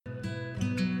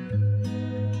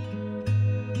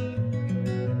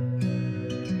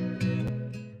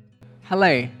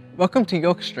Hello, welcome to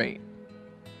York Street.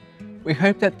 We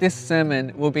hope that this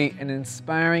sermon will be an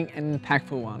inspiring and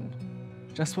impactful one,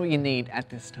 just what you need at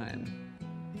this time.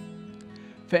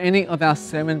 For any of our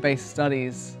sermon-based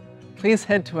studies, please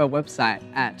head to our website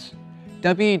at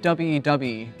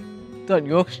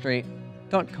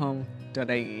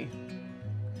www.yorkstreet.com.au.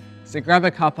 So grab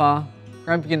a cuppa,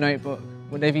 grab your notebook,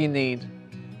 whatever you need,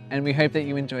 and we hope that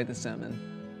you enjoy the sermon.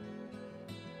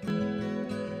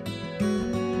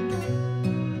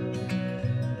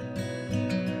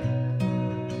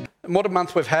 And what a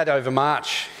month we've had over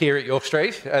March here at York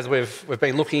Street as we've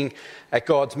been looking at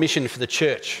God's mission for the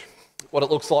church, what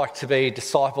it looks like to be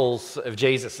disciples of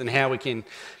Jesus and how we can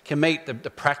meet the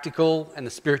practical and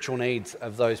the spiritual needs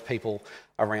of those people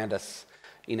around us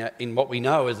in what we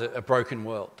know is a broken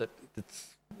world, that's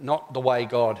not the way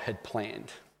God had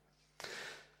planned.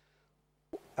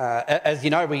 As you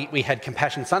know, we had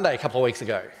Compassion Sunday a couple of weeks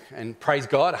ago, and praise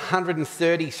God,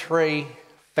 133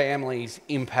 families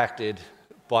impacted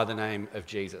by the name of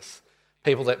Jesus.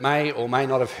 People that may or may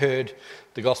not have heard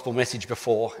the gospel message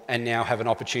before and now have an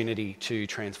opportunity to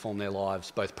transform their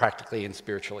lives, both practically and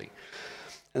spiritually.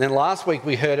 And then last week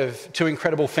we heard of two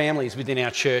incredible families within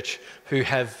our church who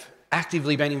have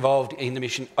actively been involved in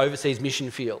the overseas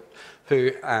mission field,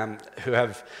 who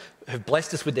have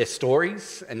blessed us with their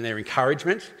stories and their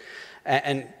encouragement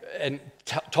and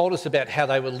told us about how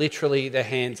they were literally the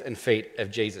hands and feet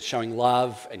of Jesus, showing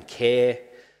love and care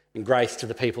and grace to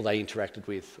the people they interacted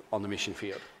with on the mission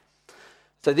field.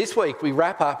 So this week we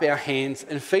wrap up our Hands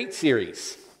and Feet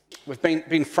series. We've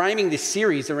been framing this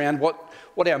series around what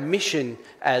our mission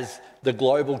as the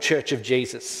global Church of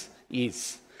Jesus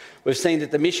is. We've seen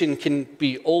that the mission can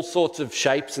be all sorts of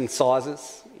shapes and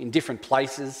sizes, in different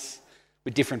places,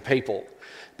 with different people.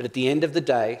 But at the end of the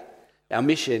day, our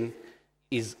mission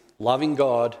is loving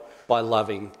God by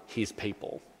loving his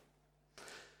people.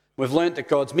 We've learnt that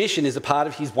God's mission is a part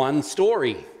of his one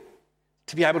story,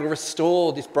 to be able to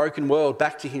restore this broken world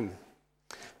back to him,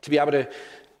 to be able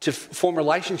to form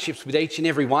relationships with each and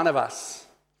every one of us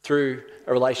through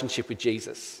a relationship with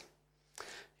Jesus.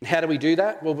 And how do we do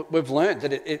that? Well, we've learnt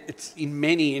that it's in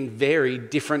many and very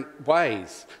different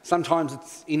ways. Sometimes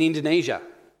it's in Indonesia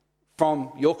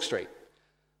from York Street.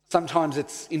 Sometimes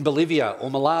it's in Bolivia or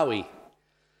Malawi.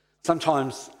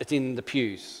 Sometimes it's in the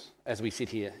pews as we sit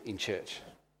here in church.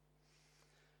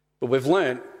 But we've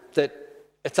learnt that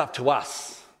it's up to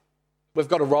us. We've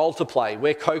got a role to play.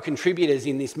 We're co-contributors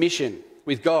in this mission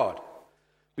with God.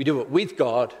 We do it with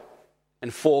God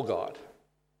and for God.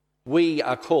 We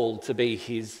are called to be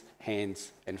his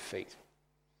hands and feet.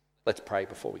 Let's pray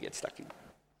before we get stuck in.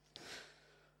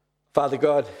 Father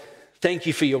God, thank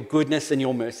you for your goodness and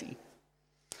your mercy.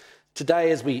 Today,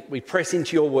 as we press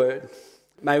into your word,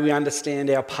 may we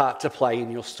understand our part to play in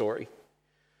your story.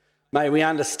 May we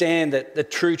understand that the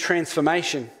true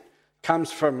transformation comes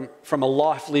from a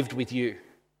life lived with you.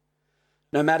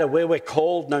 No matter where we're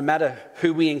called, no matter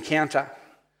who we encounter,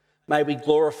 may we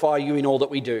glorify you in all that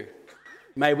we do.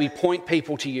 May we point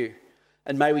people to you,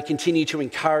 and may we continue to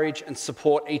encourage and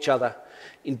support each other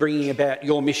in bringing about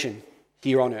your mission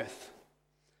here on earth.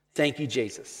 Thank you,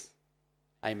 Jesus.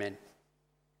 Amen.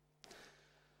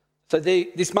 So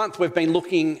this month we've been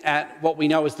looking at what we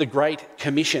know as the Great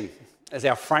Commission as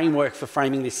our framework for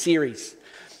framing this series.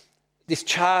 This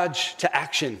charge to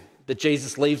action that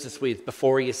Jesus leaves us with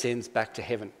before he ascends back to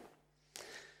heaven.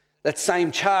 That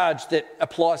same charge that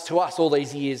applies to us all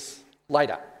these years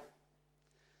later.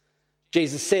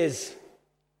 Jesus says,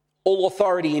 "All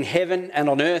authority in heaven and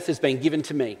on earth has been given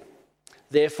to me.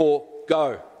 Therefore,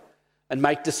 go and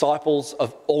make disciples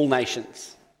of all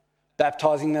nations,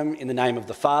 baptizing them in the name of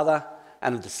the Father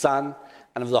and of the Son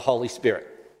and of the Holy Spirit."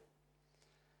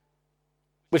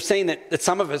 We've seen that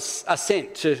some of us are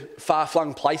sent to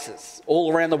far-flung places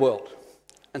all around the world,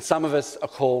 and some of us are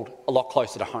called a lot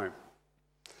closer to home.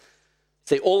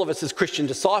 See, all of us as Christian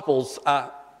disciples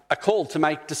are called to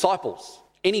make disciples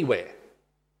anywhere,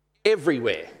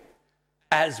 everywhere,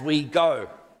 as we go.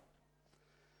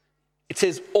 It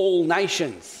says all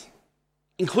nations,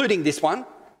 including this one,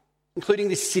 including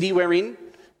this city we're in,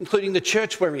 including the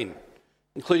church we're in,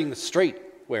 including the street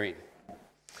we're in.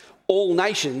 All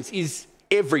nations is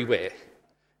everywhere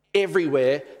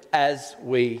as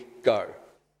we go.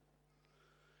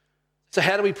 So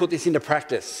how do we put this into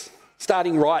practice?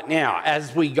 Starting right now,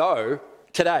 as we go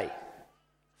today,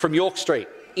 from York Street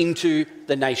into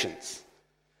the nations.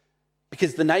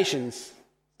 Because the nations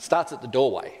starts at the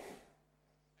doorway.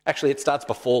 Actually, it starts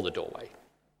before the doorway.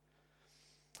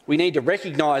 We need to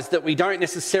recognise that we don't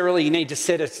necessarily need to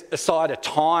set aside a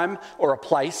time or a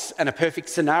place and a perfect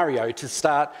scenario to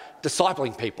start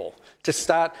discipling people, to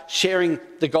start sharing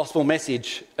the gospel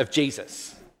message of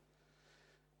Jesus.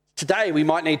 Today, we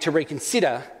might need to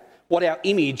reconsider what our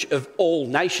image of all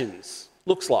nations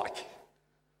looks like.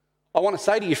 I want to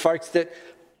say to you folks that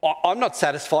I'm not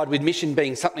satisfied with mission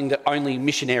being something that only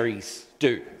missionaries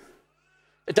do.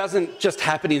 It doesn't just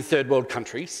happen in third world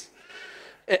countries.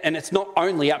 And it's not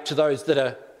only up to those that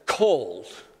are called,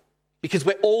 because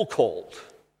we're all called.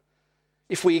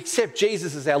 If we accept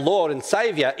Jesus as our Lord and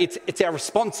Saviour, it's our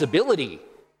responsibility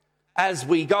as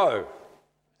we go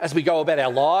about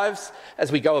our lives, as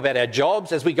we go about our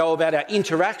jobs, as we go about our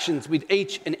interactions with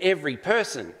each and every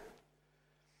person,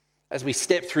 as we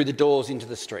step through the doors into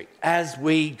the street, as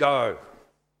we go.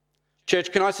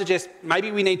 Church, can I suggest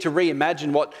maybe we need to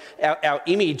reimagine what our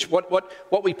image,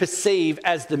 what we perceive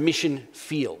as the mission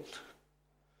field.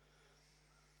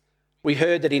 We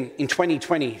heard that in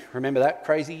 2020, remember that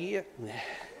crazy year?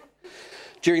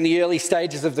 During the early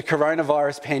stages of the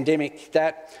coronavirus pandemic,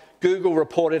 that Google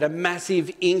reported a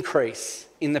massive increase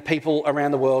in the people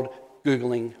around the world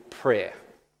Googling prayer.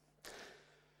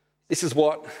 This is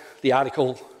what the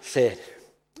article said.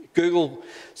 Google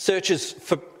searches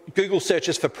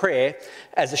for prayer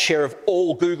as a share of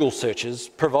all Google searches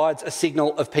provides a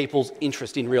signal of people's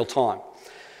interest in real time.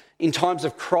 In times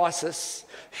of crisis,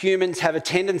 humans have a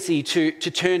tendency to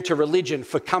turn to religion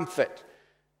for comfort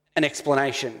and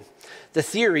explanation. The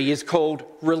theory is called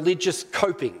religious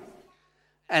coping,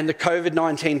 and the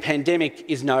COVID-19 pandemic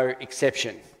is no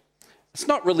exception. It's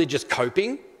not religious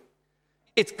coping.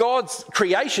 It's God's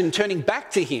creation turning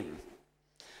back to him.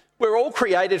 We're all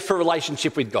created for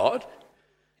relationship with God.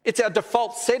 It's our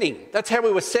default setting. That's how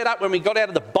we were set up when we got out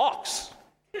of the box.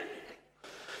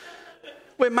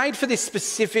 We're made for this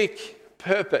specific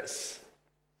purpose.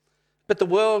 But the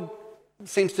world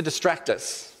seems to distract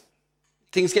us.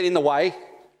 Things get in the way,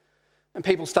 and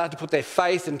people start to put their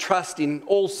faith and trust in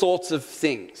all sorts of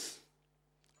things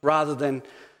rather than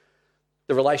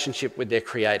the relationship with their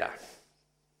Creator.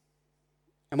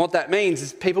 And what that means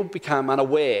is people become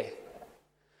unaware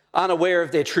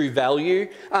of their true value,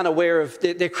 unaware of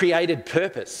their created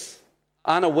purpose,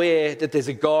 unaware that there's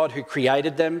a God who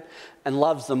created them and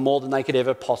loves them more than they could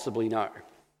ever possibly know.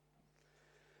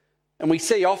 And we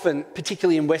see often,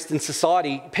 particularly in Western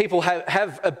society, people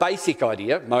have a basic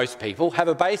idea, most people have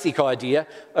a basic idea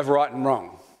of right and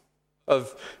wrong,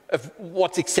 of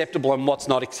what's acceptable and what's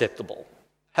not acceptable,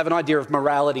 have an idea of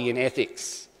morality and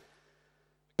ethics.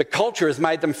 But culture has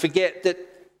made them forget that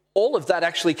all of that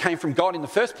actually came from God in the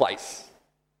first place.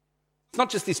 It's not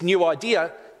just this new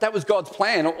idea, that was God's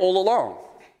plan all along.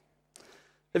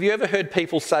 Have you ever heard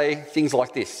people say things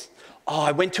like this? Oh,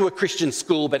 I went to a Christian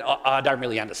school, but I don't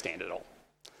really understand it all.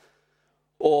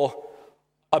 Or,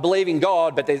 I believe in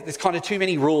God, but there's kind of too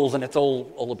many rules and it's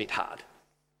all a bit hard.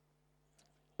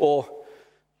 Or,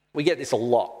 we get this a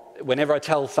lot. Whenever I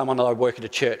tell someone that I work at a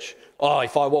church, oh,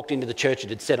 if I walked into the church,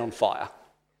 it'd set on fire.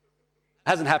 It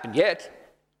hasn't happened yet.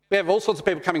 We have all sorts of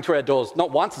people coming through our doors.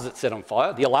 Not once is it set on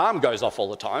fire. The alarm goes off all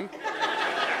the time.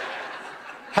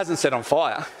 Hasn't set on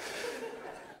fire.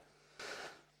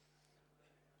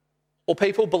 Or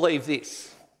people believe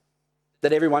this,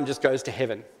 that everyone just goes to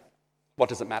heaven. What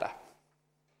does it matter?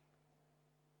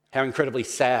 How incredibly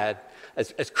sad,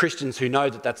 as Christians who know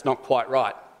that that's not quite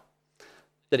right,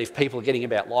 that if people are getting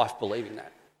about life believing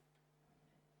that.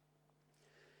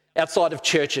 Outside of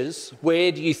churches,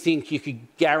 where do you think you could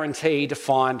guarantee to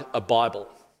find a Bible?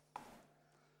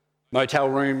 Motel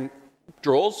room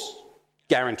drawers?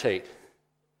 Guaranteed.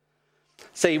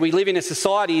 See, we live in a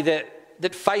society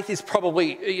that faith is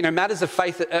probably, matters of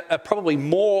faith are probably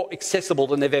more accessible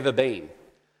than they've ever been.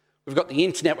 We've got the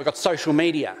internet, we've got social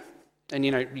media, and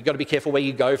you've got to be careful where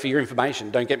you go for your information,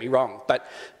 don't get me wrong. But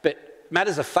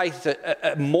matters of faith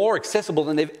are more accessible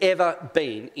than they've ever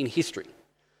been in history.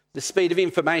 The speed of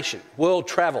information, world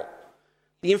travel.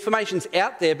 The information's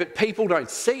out there, but people don't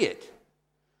see it.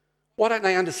 Why don't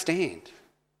they understand?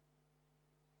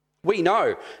 We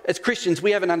know, as Christians,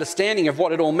 we have an understanding of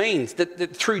what it all means,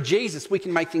 that through Jesus we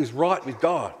can make things right with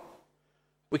God.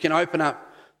 We can open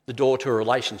up the door to a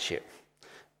relationship.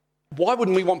 Why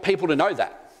wouldn't we want people to know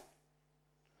that?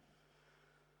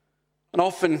 And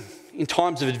often, in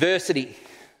times of adversity,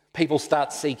 people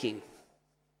start seeking.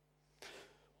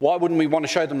 Why wouldn't we want to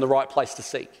show them the right place to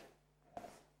seek?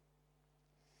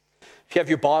 If you have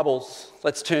your Bibles,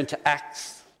 let's turn to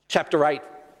Acts chapter 8,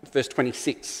 verse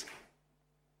 26.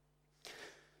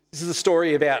 This is a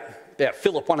story about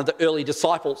Philip, one of the early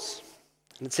disciples.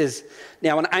 And it says,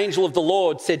 "Now an angel of the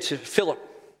Lord said to Philip,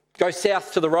 Go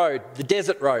south to the road, the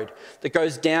desert road that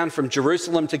goes down from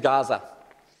Jerusalem to Gaza.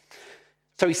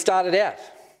 So he started out,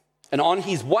 and on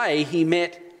his way he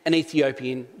met an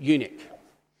Ethiopian eunuch,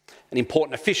 an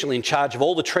important official in charge of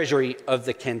all the treasury of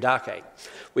the Kandake,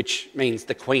 which means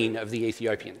the queen of the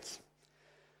Ethiopians.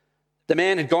 The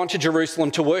man had gone to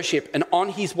Jerusalem to worship, and on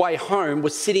his way home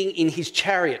was sitting in his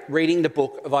chariot reading the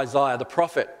book of Isaiah the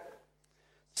prophet.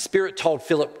 Spirit told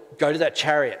Philip, "Go to that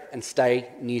chariot and stay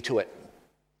near to it."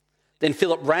 Then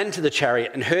Philip ran to the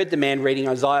chariot and heard the man reading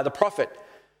Isaiah the prophet.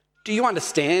 "Do you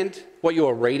understand what you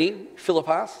are reading?" Philip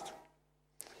asked.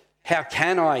 "How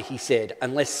can I," he said,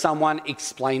 "unless someone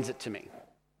explains it to me?"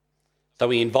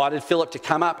 So he invited Philip to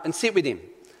come up and sit with him,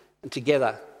 and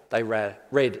together they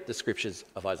read the scriptures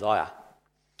of Isaiah.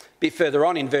 A bit further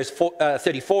on in verse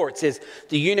 34, it says,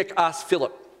 the eunuch asked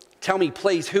Philip, "Tell me,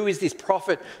 please, who is this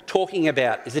prophet talking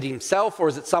about? Is it himself or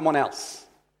is it someone else?"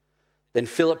 Then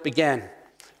Philip began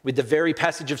with the very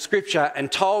passage of scripture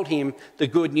and told him the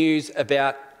good news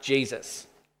about Jesus.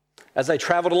 As they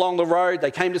travelled along the road,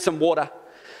 they came to some water,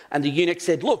 and the eunuch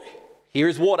said, "Look, here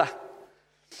is water.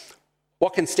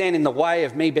 What can stand in the way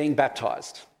of me being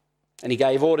baptised?" And he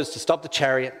gave orders to stop the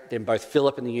chariot. Then both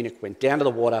Philip and the eunuch went down to the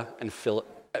water, and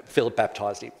Philip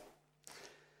baptised him.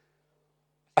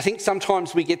 I think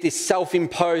sometimes we get this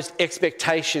self-imposed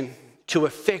expectation to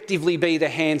effectively be the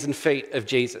hands and feet of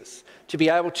Jesus, to be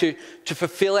able to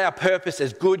fulfil our purpose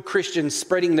as good Christians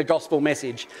spreading the gospel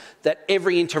message, that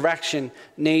every interaction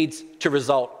needs to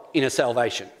result in a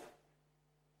salvation.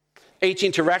 Each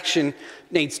interaction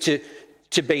needs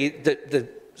to be the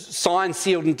signed,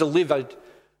 sealed and delivered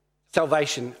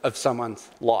salvation of someone's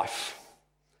life.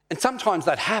 And sometimes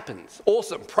that happens.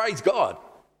 Awesome, praise God.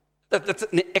 That's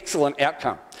an excellent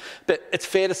outcome. But it's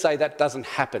fair to say that doesn't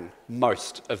happen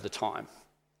most of the time.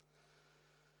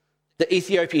 The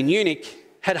Ethiopian eunuch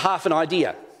had half an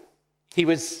idea. He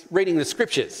was reading the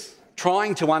scriptures,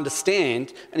 trying to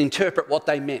understand and interpret what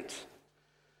they meant.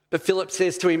 But Philip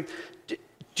says to him, "Do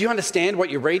you understand what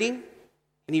you're reading?"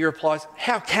 And he replies,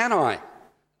 "How can I,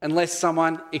 unless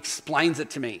someone explains it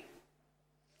to me?"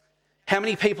 How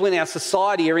many people in our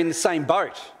society are in the same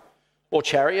boat or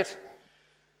chariot?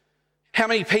 How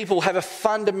many people have a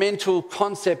fundamental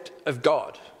concept of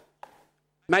God?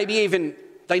 Maybe even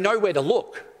they know where to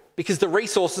look because the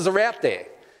resources are out there,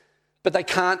 but they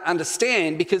can't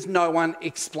understand because no one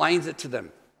explains it to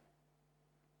them.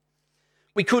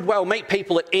 We could well meet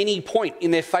people at any point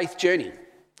in their faith journey.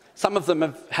 Some of them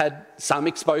have had some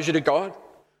exposure to God,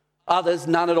 others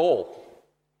none at all.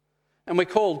 And we're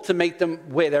called to meet them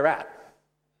where they're at.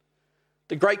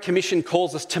 The Great Commission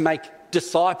calls us to make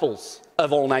disciples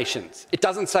of all nations. It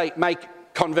doesn't say make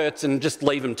converts and just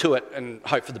leave them to it and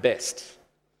hope for the best.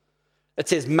 It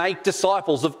says make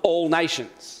disciples of all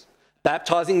nations,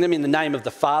 baptising them in the name of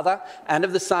the Father and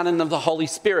of the Son and of the Holy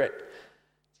Spirit,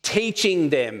 teaching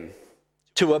them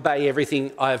to obey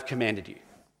everything I have commanded you.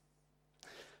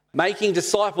 Making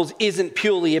disciples isn't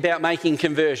purely about making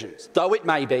conversions, though it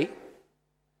may be,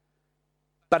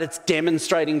 but it's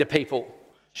demonstrating to people,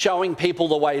 showing people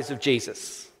the ways of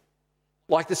Jesus.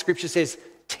 Like the scripture says,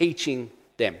 teaching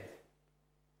them.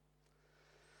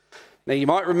 Now, you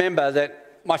might remember that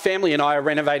my family and I are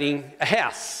renovating a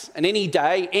house, and any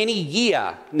day, any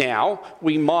year now,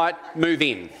 we might move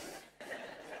in.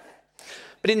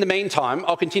 But in the meantime,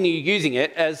 I'll continue using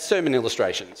it as sermon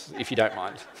illustrations, if you don't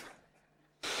mind.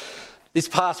 This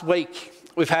past week,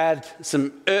 we've had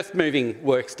some earth moving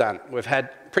works done. We've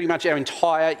had pretty much our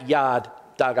entire yard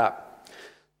dug up.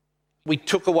 We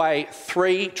took away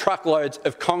 3 truckloads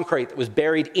of concrete that was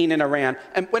buried in and around.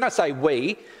 And when I say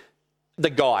we,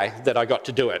 the guy that I got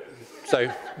to do it.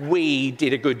 So we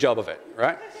did a good job of it,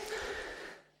 right?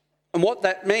 And what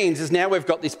that means is now we've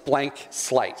got this blank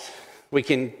slate. We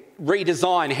can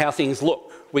redesign how things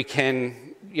look. We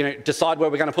can, decide where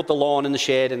we're going to put the lawn and the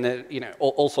shed and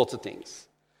all sorts of things.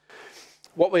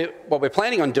 What we're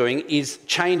planning on doing is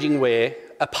changing where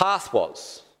a path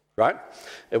was, right?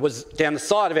 It was down the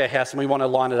side of our house and we want to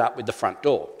line it up with the front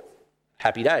door.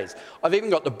 Happy days. I've even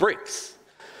got the bricks.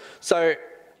 So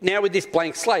now with this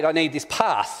blank slate, I need this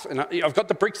path. And I've got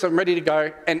the bricks, I'm ready to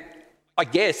go. And I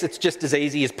guess it's just as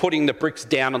easy as putting the bricks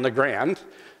down on the ground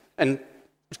and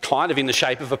it's kind of in the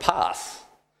shape of a path,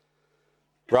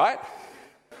 right?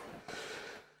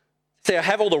 So I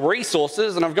have all the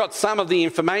resources and I've got some of the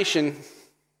information.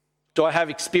 Do I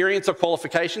have experience or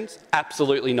qualifications?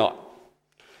 Absolutely not.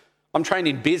 I'm trained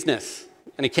in business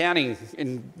and accounting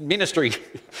and ministry.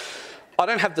 I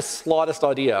don't have the slightest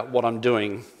idea what I'm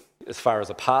doing as far as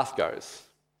a path goes.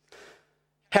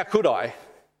 How could I,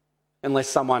 unless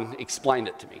someone explained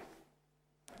it to me?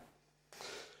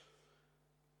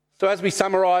 So as we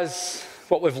summarise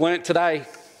what we've learnt today,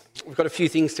 we've got a few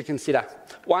things to consider.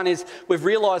 One is we've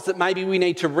realised that maybe we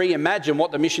need to reimagine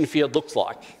what the mission field looks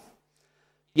like.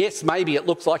 Yes, maybe it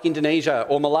looks like Indonesia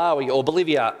or Malawi or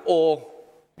Bolivia or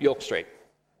York Street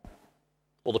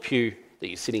or the pew that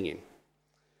you're sitting in.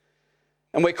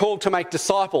 And we're called to make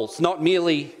disciples, not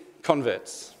merely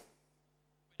converts.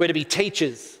 We're to be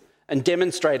teachers and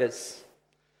demonstrators,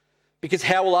 because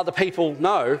how will other people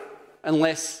know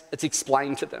unless it's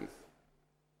explained to them?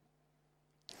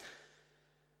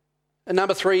 And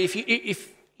number three,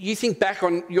 if you think back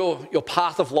on your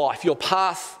path of life, your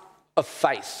path of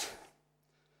faith,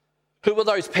 who are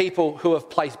those people who have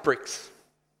placed bricks?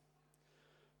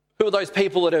 Who are those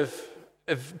people that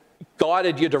have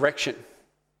guided your direction?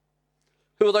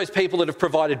 Who are those people that have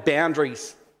provided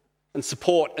boundaries and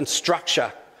support and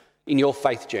structure in your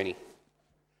faith journey?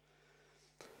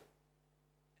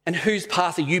 And whose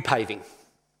path are you paving?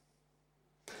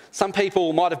 Some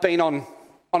people might have been on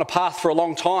a path for a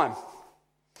long time.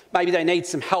 Maybe they need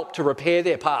some help to repair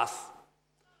their path.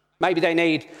 Maybe they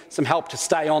need some help to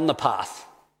stay on the path.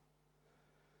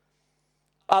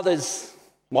 Others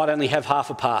might only have half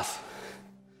a path,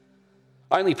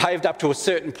 only paved up to a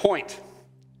certain point.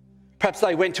 Perhaps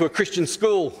they went to a Christian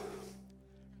school.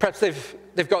 Perhaps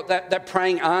they've got that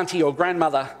praying auntie or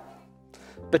grandmother,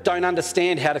 but don't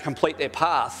understand how to complete their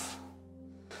path.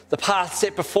 The path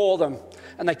set before them,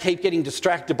 and they keep getting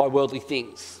distracted by worldly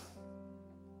things.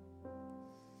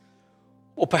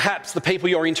 Or perhaps the people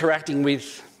you're interacting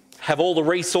with have all the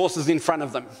resources in front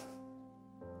of them,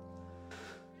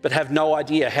 but have no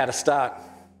idea how to start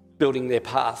building their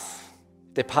path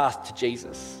to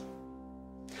Jesus.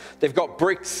 They've got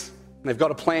bricks, and they've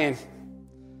got a plan,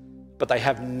 but they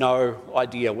have no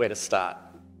idea where to start.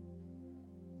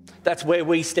 That's where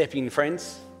we step in,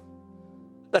 friends.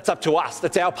 That's up to us.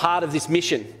 That's our part of this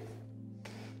mission.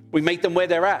 We meet them where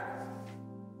they're at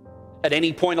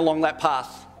any point along that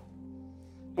path.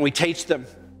 And we teach them,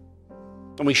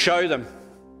 and we show them.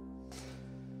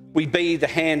 We be the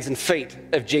hands and feet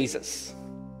of Jesus.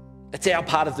 It's our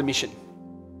part of the mission.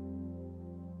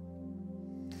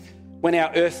 When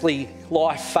our earthly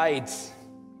life fades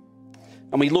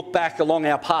and we look back along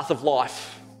our path of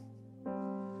life,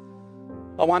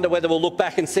 I wonder whether we'll look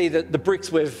back and see the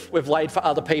bricks we've laid for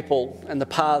other people and the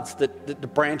paths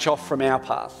that branch off from our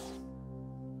path.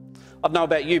 I don't know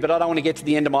about you, but I don't want to get to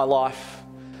the end of my life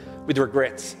with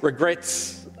regrets.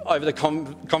 Regrets over the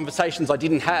conversations I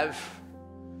didn't have,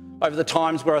 over the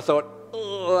times where I thought,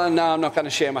 oh, no, I'm not going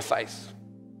to share my faith.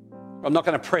 I'm not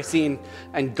going to press in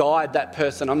and guide that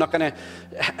person. I'm not going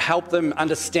to help them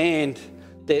understand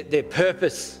their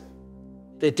purpose,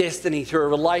 their destiny through a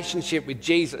relationship with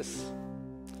Jesus.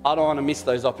 I don't want to miss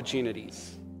those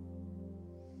opportunities.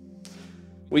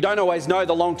 We don't always know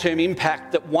the long-term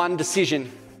impact that one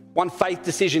faith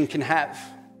decision can have.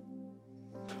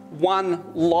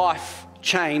 One life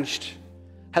changed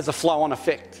has a flow-on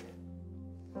effect.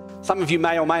 Some of you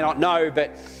may or may not know,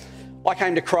 but I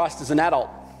came to Christ as an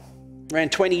adult,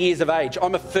 around 20 years of age.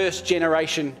 I'm a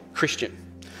first-generation Christian.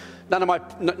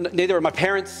 Neither of my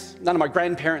parents, none of my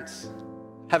grandparents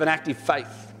have an active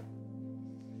faith.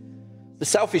 The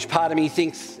selfish part of me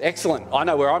thinks, excellent, I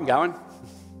know where I'm going.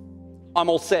 I'm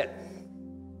all set.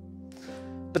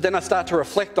 But then I start to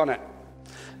reflect on it.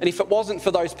 And if it wasn't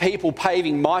for those people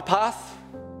paving my path,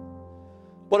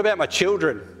 what about my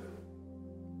children?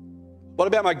 What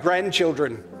about my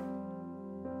grandchildren?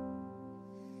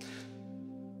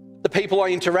 The people I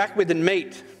interact with and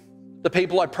meet, the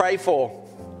people I pray for.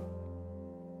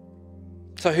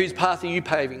 So whose path are you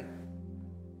paving?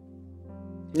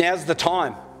 Now's the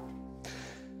time.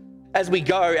 As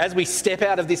we step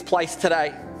out of this place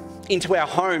today, into our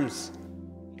homes,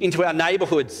 into our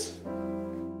neighbourhoods,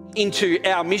 into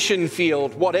our mission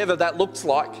field, whatever that looks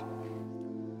like,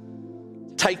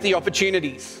 take the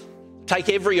opportunities. Take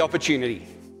every opportunity.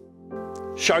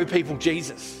 Show people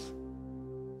Jesus.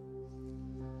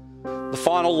 The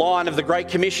final line of the Great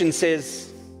Commission says,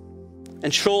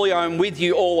 "And surely I am with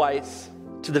you always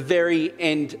to the very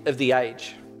end of the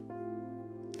age."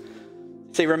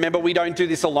 See, remember, we don't do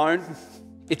this alone.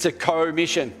 It's a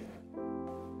co-mission.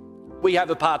 We have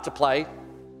a part to play,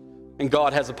 and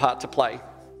God has a part to play.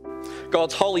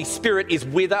 God's Holy Spirit is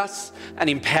with us and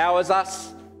empowers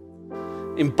us,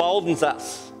 emboldens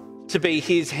us to be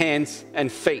his hands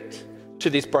and feet to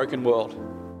this broken world.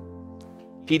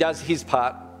 He does his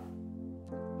part.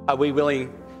 Are we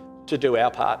willing to do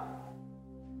our part?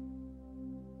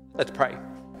 Let's pray.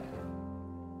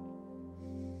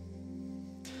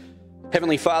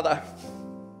 Heavenly Father,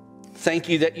 thank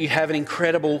you that you have an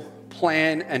incredible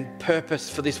plan and purpose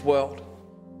for this world.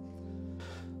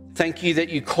 Thank you that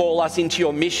you call us into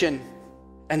your mission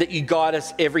and that you guide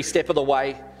us every step of the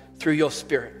way through your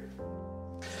Spirit.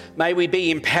 May we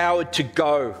be empowered to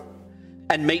go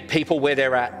and meet people where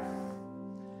they're at.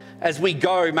 As we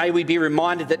go, may we be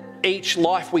reminded that each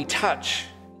life we touch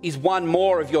is one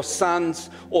more of your sons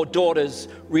or daughters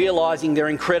realizing their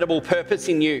incredible purpose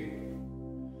in you.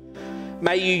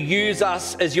 May you use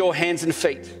us as your hands and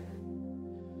feet.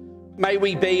 May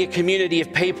we be a community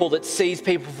of people that sees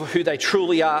people for who they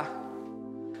truly are,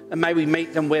 and may we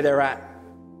meet them where they're at.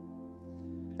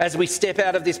 As we step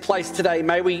out of this place today,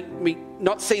 may we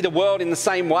not see the world in the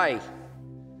same way.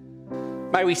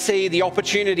 May we see the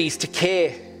opportunities to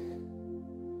care,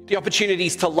 the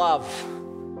opportunities to love,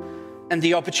 and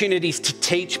the opportunities to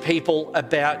teach people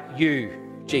about you,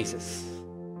 Jesus.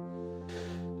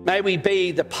 May we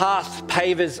be the path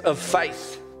pavers of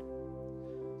faith,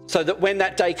 so that when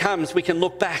that day comes, we can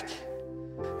look back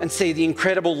and see the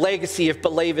incredible legacy of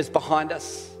believers behind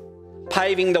us,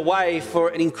 paving the way for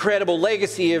an incredible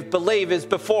legacy of believers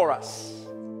before us.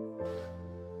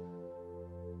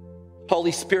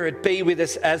 Holy Spirit, be with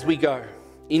us as we go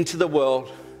into the world,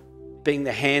 being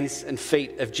the hands and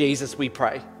feet of Jesus, we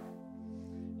pray.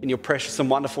 In your precious and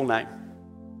wonderful name,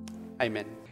 amen.